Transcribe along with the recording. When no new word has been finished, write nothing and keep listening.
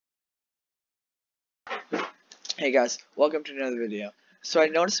Hey guys, welcome to another video. So I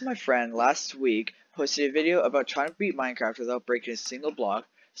noticed my friend last week posted a video about trying to beat Minecraft without breaking a single block.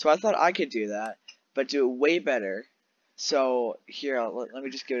 So I thought I could do that, but do it way better. So here, let me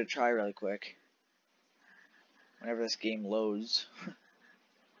just give it a try really quick. Whenever this game loads.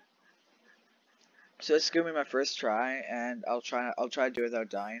 So this is gonna be my first try, and I'll try to do it without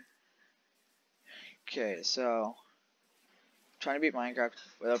dying. Okay, so trying to beat Minecraft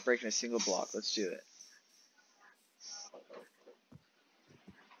without breaking a single block. Let's do it.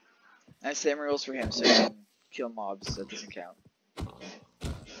 And same rules for him, so you can kill mobs. That doesn't count.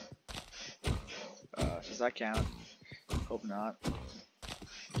 Does that count? Hope not.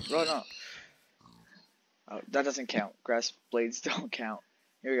 Oh no. Oh, that doesn't count. Grass blades don't count.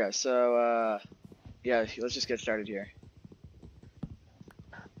 Here we go. So, yeah, let's just get started here.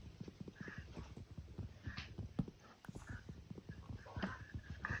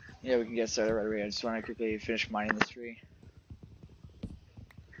 Yeah, we can get started right away. I just want to quickly finish mining this tree.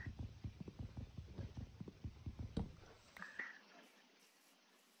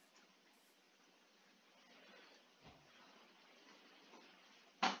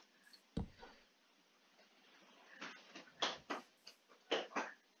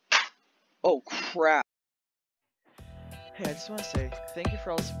 Oh crap! Hey, I just want to say thank you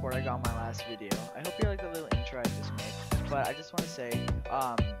for all the support I got on my last video. I hope you liked the little intro I just made. But I just want to say,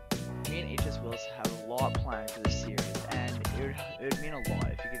 me and HS Wills have a lot planned for this series, and it would mean a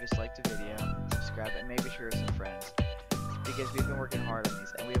lot if you could just like the video, subscribe, and maybe share with some friends. Because we've been working hard on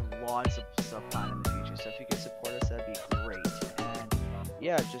these, and we have lots of stuff planned in the future. So if you could support us, that'd be great. And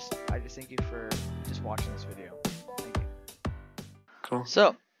yeah, I just thank you for just watching this video. Thank you. Cool.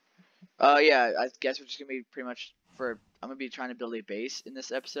 So, yeah, I guess we're just gonna be pretty much I'm gonna be trying to build a base in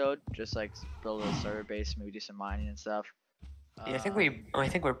this episode, just like build a starter base, maybe do some mining and stuff. Yeah, I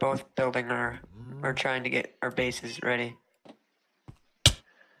think we're both building or trying to get our bases ready.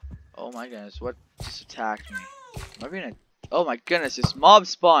 Oh my goodness, what just attacked me? Am I being oh my goodness, this mob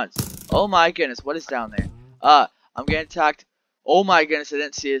spawns. Oh my goodness, what is down there? I'm getting attacked. Oh my goodness, I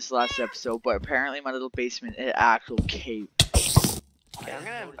didn't see this last episode, but apparently my little basement is actual cave.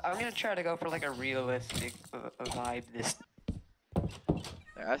 Yeah, I'm gonna try to go for like a realistic vibe this.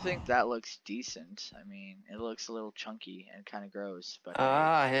 I think that looks decent. I mean, it looks a little chunky and kind of gross, but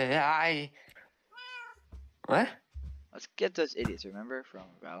What? let's get those idiots. Remember from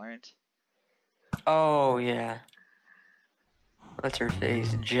Valorant? Oh yeah. What's her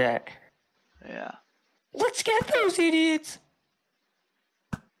face? Jet. Yeah. Let's get those idiots.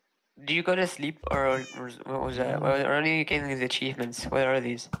 Do you go to sleep or what was that? What are you getting these achievements? What are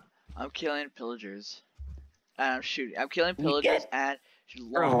these? I'm killing pillagers. And I'm shooting. I'm killing pillagers and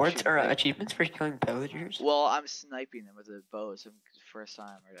rewards or achievements for killing pillagers? Well, I'm sniping them with a bow, so first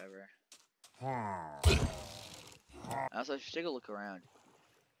time or whatever. Also, I should take a look around.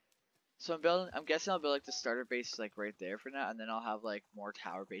 So I'm guessing I'll build like the starter base like right there for now, and then I'll have like more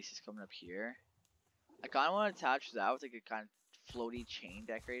tower bases coming up here. I kind of want to attach that with like a kind of floaty chain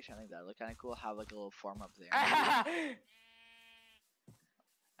decoration. I think that'd look kind of cool. Have like a little farm up there.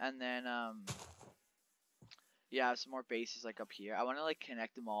 And then yeah, have some more bases like up here. I want to like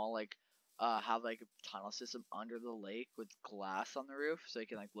connect them all, like have like a tunnel system under the lake with glass on the roof, so you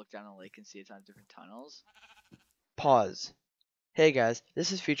can like look down the lake and see a ton of different tunnels. Pause. Hey guys,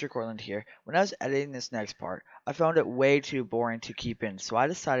 this is Future Cortland here. When I was editing this next part, I found it way too boring to keep in, so I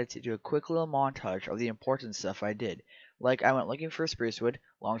decided to do a quick little montage of the important stuff I did. Like, I went looking for spruce wood,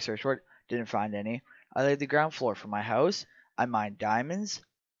 long story short, didn't find any. I laid the ground floor for my house, I mined diamonds,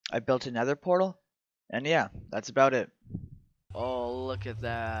 I built a nether portal, and yeah, that's about it. Oh, look at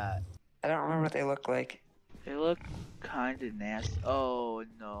that. I don't remember what they look like. They look kinda nasty. Oh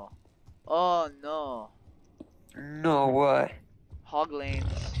no. Oh no. No, what? Hoglings.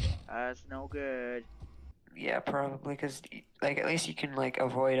 That's no good. Yeah, probably, because, like, at least you can, like,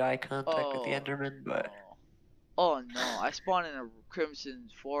 avoid eye contact with the Enderman, but... No. Oh no, I spawned in a crimson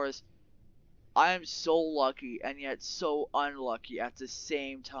forest. I am so lucky and yet so unlucky at the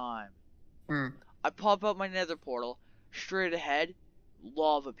same time. I pop out my nether portal, straight ahead,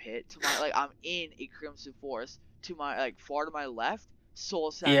 lava pit, to my, like, I'm in a crimson forest, to my, like, far to my left,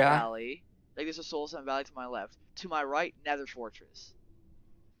 Soul Sand Valley. Like, there's a Soul Sand Valley to my left. To my right, Nether Fortress.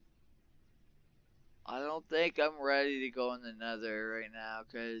 I don't think I'm ready to go in the Nether right now,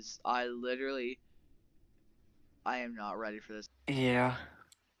 because I am not ready for this. Yeah.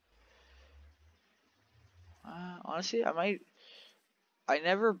 Honestly, I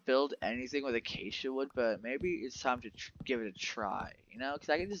never build anything with acacia wood, but maybe it's time to give it a try, you know? Because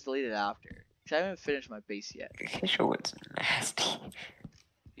I can just delete it after. Because I haven't finished my base yet. Acacia wood's nasty.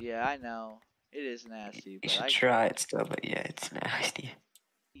 Yeah, I know. It is nasty, You but should try it still, but yeah, it's nasty.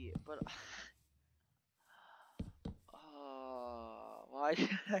 But why did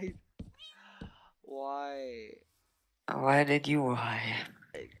I? Why? Why did you why?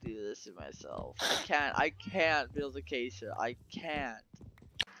 I do this to myself. I can't build a acacia. I can't.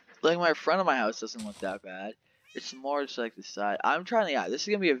 Like my front of my house doesn't look that bad. It's more just like the side. I'm trying to. Yeah, this is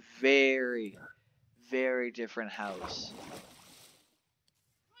gonna be a very, very different house.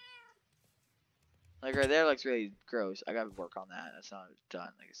 Like right there looks really gross. I gotta work on that. That's not done.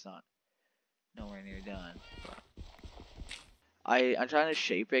 Like it's not nowhere near done. But I'm trying to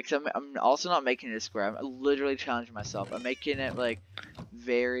shape it because I'm also not making it a square. I'm literally challenging myself. I'm making it like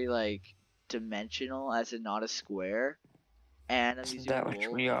very like dimensional as in not a square. And I'm Isn't using that wool.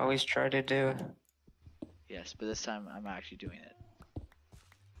 what we always try to do? Yes, but this time I'm actually doing it.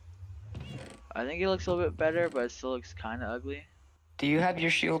 I think it looks a little bit better, but it still looks kind of ugly. Do you have your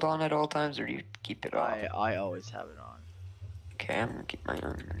shield on at all times, or do you keep it off? I always have it on. Okay, I'm gonna keep mine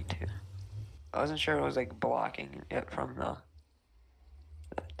on too. I wasn't sure it was like blocking it from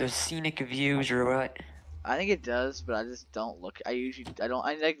the scenic views or what. I think it does, but I just don't look. I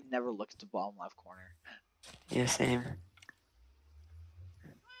like never look at the bottom left corner. Yeah, same.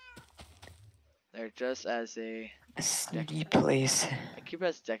 They're just as a seedy place. I keep it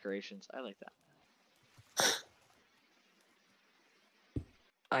as decorations. I like that.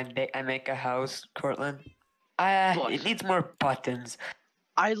 I make a house, Cortland. It needs more buttons.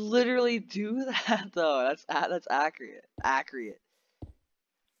 I literally do that though. That's accurate.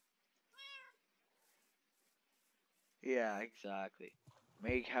 Yeah, exactly.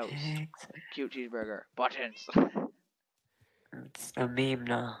 Make house. Cute cheeseburger. Buttons. It's a meme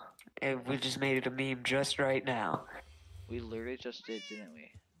now. We just made it a meme just right now. We literally just did, didn't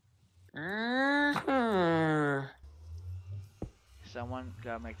we? Mm-hmm. Someone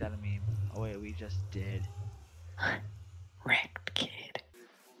gotta make that a meme. Oh wait, we just did. Wrecked kid.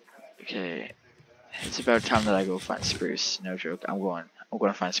 Okay. It's about time that I go find spruce. No joke. I'm going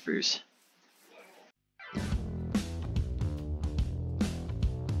to find spruce.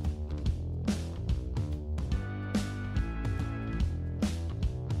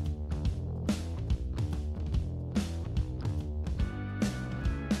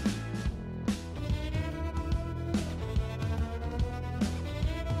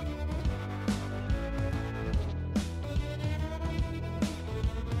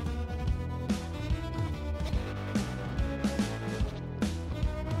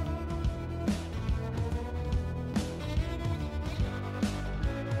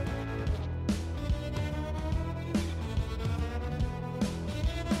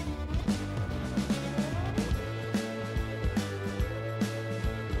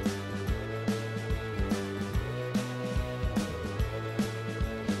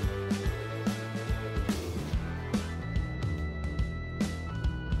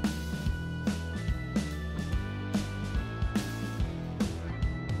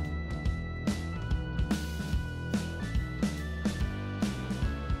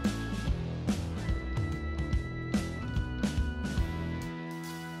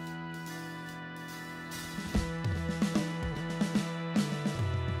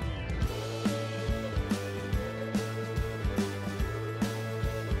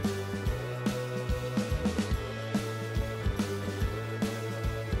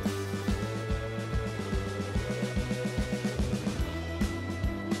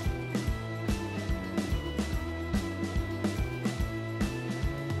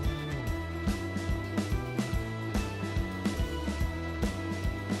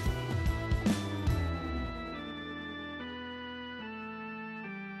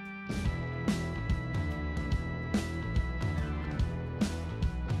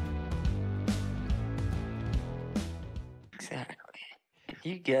 Exactly.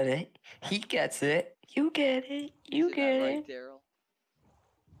 You get it. He gets it. You get it. You get it. Right, Daryl?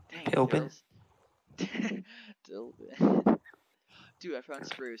 Dang, Pilbin. Dilbin. Dude, I found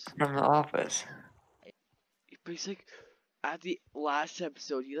spruce. From the office. But he's like, at the last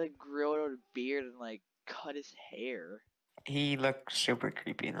episode, he like grew out a beard and like cut his hair. He looked super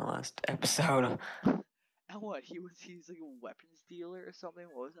creepy in the last episode. And what? He's like a weapons dealer or something?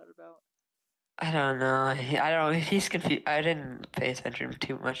 What was that about? I don't know. I don't know. He's confused. I didn't pay attention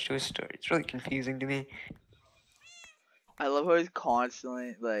too much to his story. It's really confusing to me. I love how he's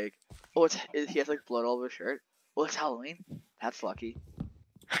constantly like, oh, he has like blood all over his shirt. Well, it's Halloween. That's lucky.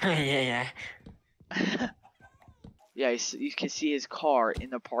 Yeah. Yeah, you can see his car in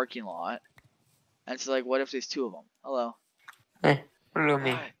the parking lot. And it's like, what if there's two of them? Hello. Hey, what do you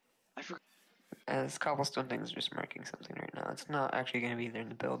mean? I forgot. This cobblestone thing is just marking something right now. It's not actually going to be there in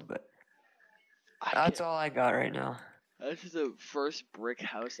the build, but That's all I got right now. This is the first brick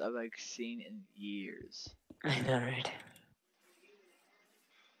house I've like seen in years. I know, right?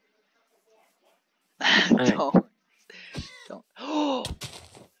 Don't. Oh!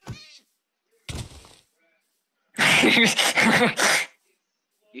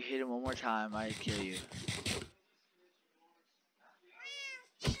 You hit him one more time, I kill you.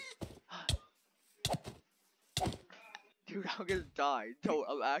 Dude, I'm gonna die. Don't,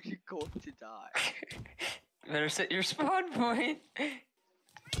 I'm actually going to die. Better set your spawn point.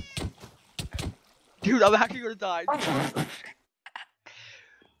 Dude, I'm actually gonna die.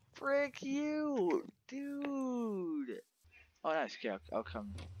 Frick you, dude. Oh, nice. Okay, I'll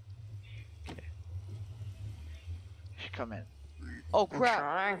come. Okay. Should come in. Oh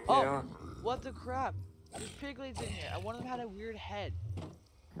crap! Oh, what the crap? There's piglins in here, and one of them had a weird head.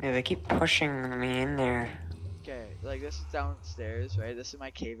 Yeah, they keep pushing me in there. Okay, like this is downstairs, right? This is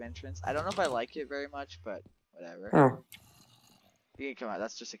my cave entrance. I don't know if I like it very much, but whatever. Oh. You can come out.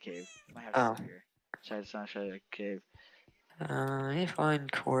 That's just a cave. My house is here. It's not show you a cave. Let me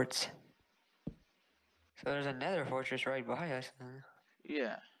find quartz. So there's another fortress right by us.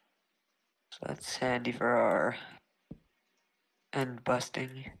 Yeah. So that's handy for our end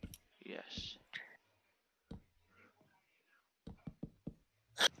busting. Yes.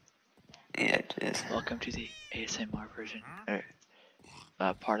 Yeah, it is. Welcome to the ASMR version,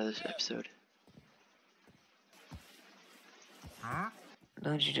 part of this episode.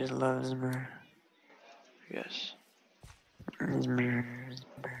 Don't you just love Zmer? Yes. Zmer.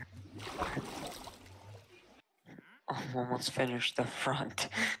 I'm almost finished the front.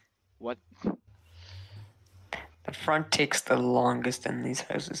 What? The front takes the longest in these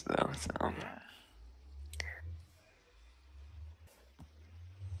houses, though. So. Yeah.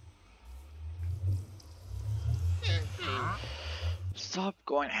 Stop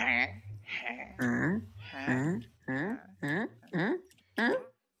going. I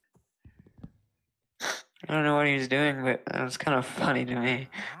don't know what he was doing, but it was kind of funny to me.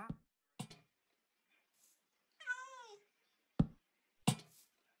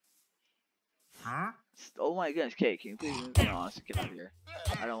 Oh my goodness, Kate, can you please move me on? Get out of here.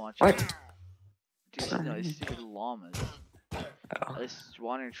 I don't want you. What? Dude, no, these stupid llamas. Oh. This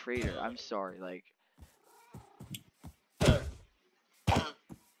wandering trader. I'm sorry, like.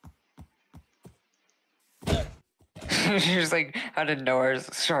 She's like out of nowhere.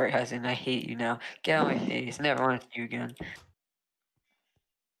 Sorry, Hudson, I hate you now. Get out of my face. Never want to see you again.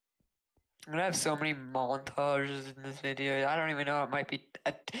 I'm gonna have so many montages in this video. I don't even know. It might be.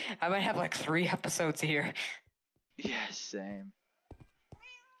 I might have like 3 episodes here. Yeah, same.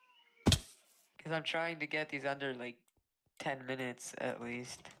 Because I'm trying to get these under like 10 minutes at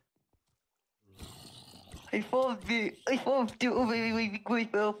least. I followed you. Oh, my big boy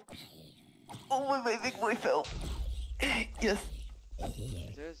fell. Oh, my big boy fell. Yes.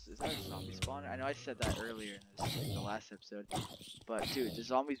 Is that a zombie spawner? I know I said that earlier in the last episode, but dude, the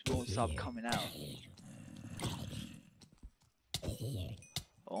zombies won't stop coming out.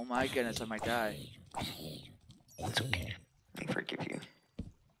 Oh my goodness, I might die. It's okay. I forgive you.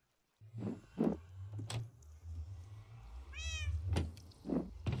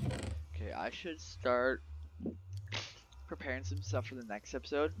 Okay, I should start preparing some stuff for the next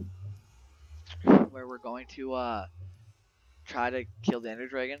episode, where we're going to try to kill the Ender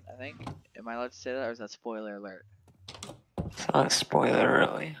Dragon, I think. Am I allowed to say that, or is that spoiler alert? It's not a spoiler,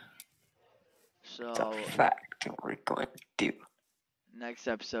 really. So, it's a fact we're going to do. Next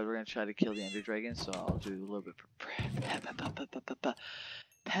episode, we're going to try to kill the Ender Dragon, so I'll do a little bit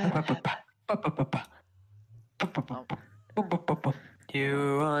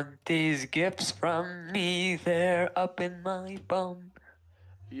You want these gifts from me? They're up in my bum.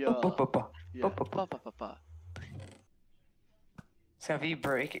 Yeah. So if you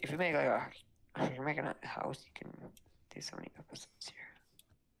make like if you're making a house, you can do so many episodes here.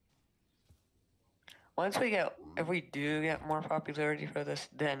 Once if we do get more popularity for this,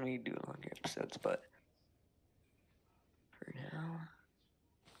 then we do longer episodes, but for now.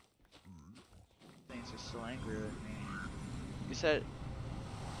 Things are still angry with me. You said...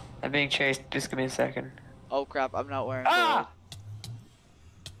 I'm being chased, just give me a second. Oh crap, I'm not wearing gold.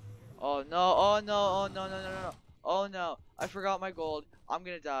 Oh no, oh no, oh no, no, no, no, no. Oh no, I forgot my gold. I'm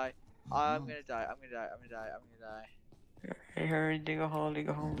gonna die. I'm gonna die. Hey, hurry, dig a hole, dig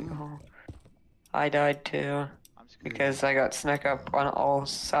a hole, dig a hole. I died too. Because I got snuck up on all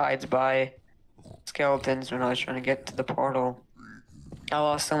sides by skeletons when I was trying to get to the portal. I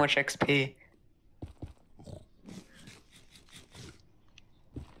lost so much XP.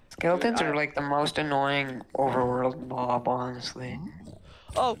 Skeletons are like the most annoying overworld mob, honestly.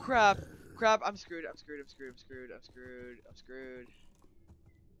 Oh crap, crap. I'm screwed. I'm screwed. I'm screwed. I'm screwed. I'm screwed. I'm screwed.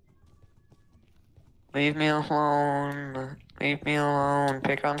 Leave me alone. Leave me alone.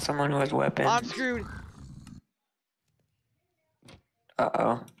 Pick on someone who has weapons. I'm screwed.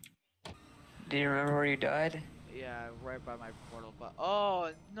 Uh-oh. Do you remember where you died? Yeah, right by my portal. But oh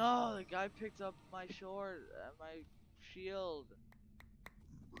no, the guy picked up my my shield.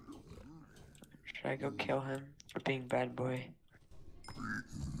 Should I go kill him for being bad boy?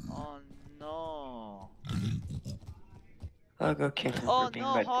 Oh no. I'll go kill him Oh for being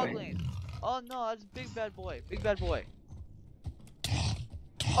no, bad boy. Hoglin. Oh no, that's big bad boy. Big bad boy.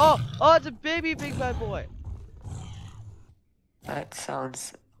 Oh, it's a baby big bad boy. That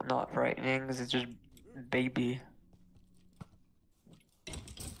sounds not frightening because it's just baby.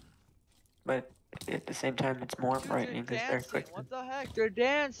 But at the same time, it's more frightening because they're quick. What the heck? They're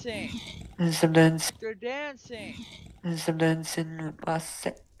dancing. And some dancing. They're dancing. And some dancing with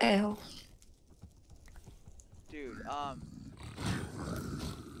myself. Dude,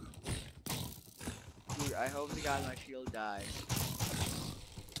 Dude, I hope the guy on my shield dies.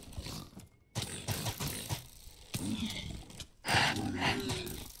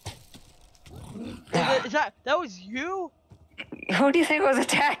 That was you? Who do you think was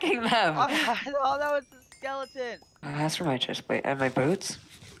attacking them? Oh, that was the skeleton. That's for my chest plate and my boots.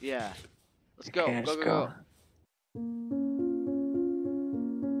 Yeah. Let's go. Okay, Go, let's go, go.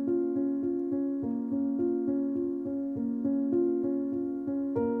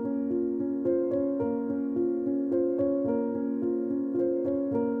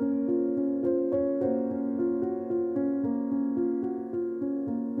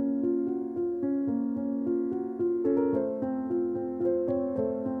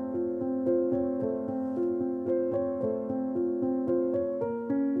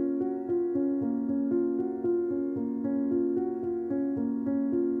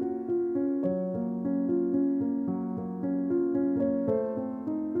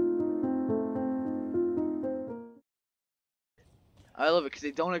 I love it because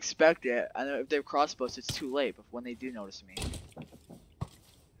they don't expect it, and if they have crossbows, it's too late. But when they do notice me,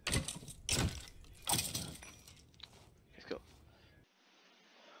 let's go.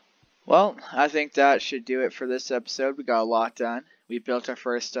 Well, I think that should do it for this episode. We got a lot done. We built our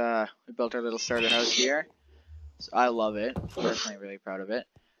first, we built our little starter house here. So I love it. Personally, really proud of it.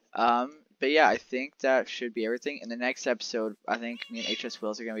 But yeah, I think that should be everything. In the next episode, I think me and HS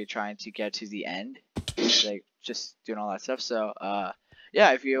Wills are gonna be trying to get to the end, like just doing all that stuff. So,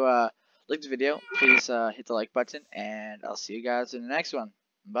 yeah, if you liked the video, please hit the like button, and I'll see you guys in the next one.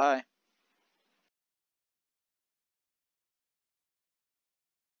 Bye.